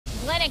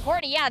Glenn and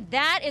Courtney, yeah,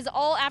 that is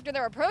all after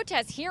there were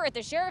protests here at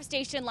the sheriff's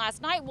station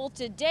last night. Well,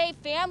 today,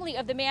 family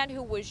of the man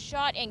who was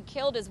shot and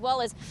killed, as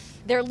well as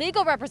their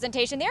legal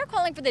representation, they're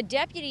calling for the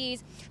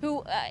deputies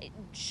who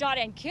shot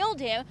and killed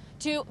him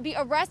to be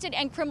arrested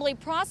and criminally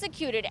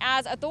prosecuted,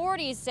 as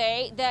authorities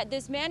say that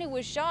this man who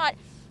was shot,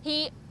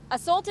 he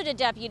assaulted a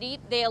deputy,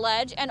 they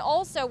allege, and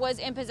also was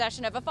in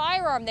possession of a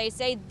firearm. They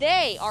say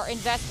they are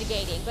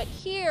investigating. But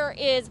here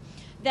is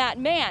that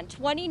man,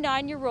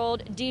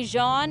 29-year-old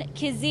Dijon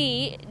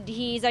Kizee.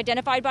 He's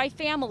identified by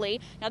family.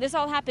 Now, this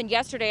all happened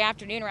yesterday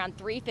afternoon around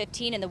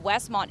 3:15 in the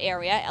Westmont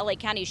area. LA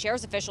County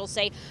Sheriff's officials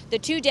say the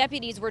two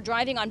deputies were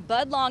driving on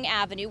Budlong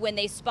Avenue when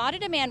they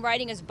spotted a man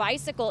riding his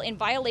bicycle in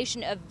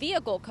violation of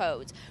vehicle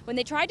codes. When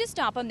they tried to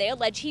stop him, they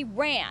allege he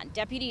ran.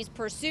 Deputies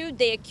pursued.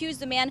 They accused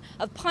the man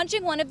of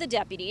punching one of the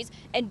deputies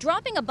and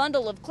dropping a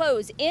bundle of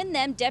clothes. In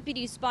them,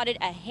 deputies spotted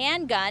a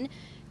handgun.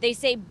 They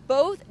say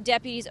both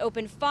deputies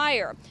opened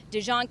fire.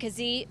 Dijon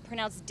Kizee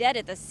pronounced dead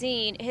at the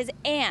scene. His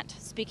aunt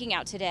speaking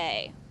out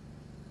today.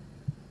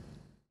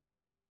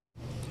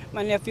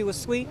 My nephew was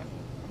sweet.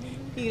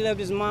 He loved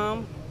his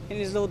mom and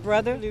his little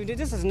brother.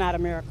 This is not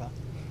America.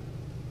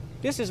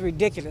 This is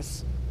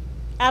ridiculous.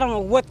 I don't know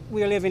what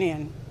we're living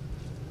in.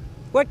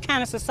 What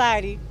kind of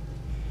society?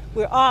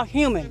 We're all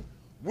human.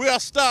 We are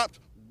stopped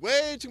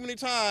way too many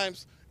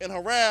times and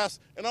harassed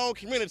in our own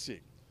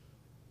community.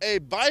 A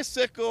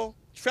bicycle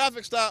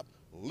traffic stop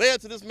led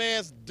to this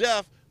man's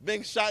death,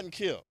 being shot and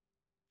killed.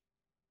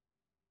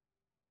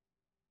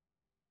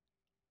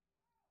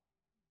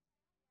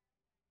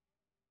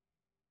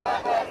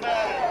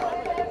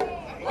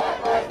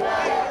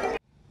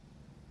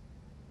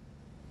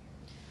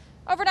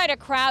 Overnight, a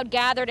crowd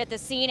gathered at the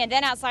scene and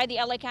then outside the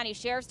LA County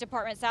Sheriff's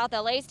Department South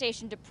LA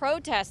station to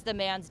protest the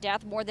man's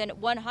death. More than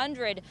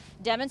 100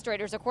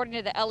 demonstrators, according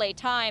to the LA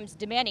Times,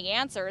 demanding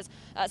answers.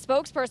 A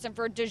spokesperson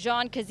for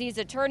Dijon Kizee's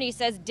attorney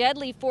says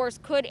deadly force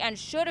could and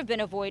should have been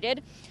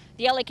avoided.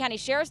 The LA County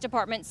Sheriff's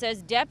Department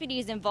says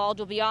deputies involved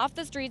will be off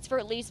the streets for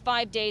at least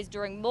 5 days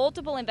during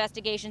multiple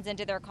investigations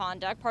into their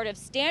conduct, part of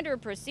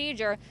standard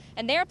procedure,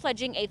 and they are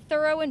pledging a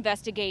thorough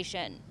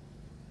investigation.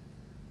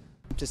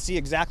 To see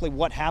exactly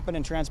what happened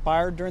and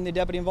transpired during the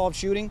deputy-involved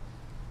shooting,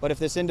 but if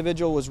this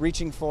individual was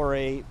reaching for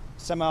a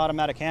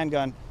semi-automatic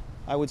handgun,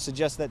 I would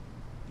suggest that,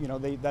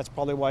 that's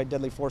probably why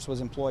deadly force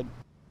was employed.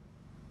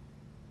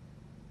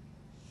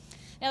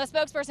 Now, the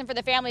spokesperson for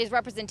the family's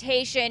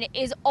representation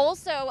is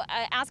also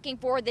asking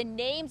for the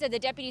names of the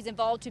deputies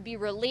involved to be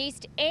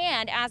released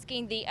and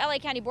asking the LA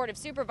County Board of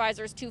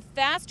Supervisors to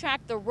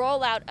fast-track the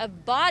rollout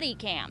of body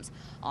cams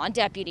on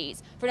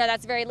deputies. For now,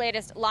 that's the very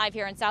latest live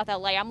here in South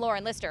LA. I'm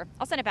Lyster.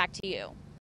 I'll send it back to you.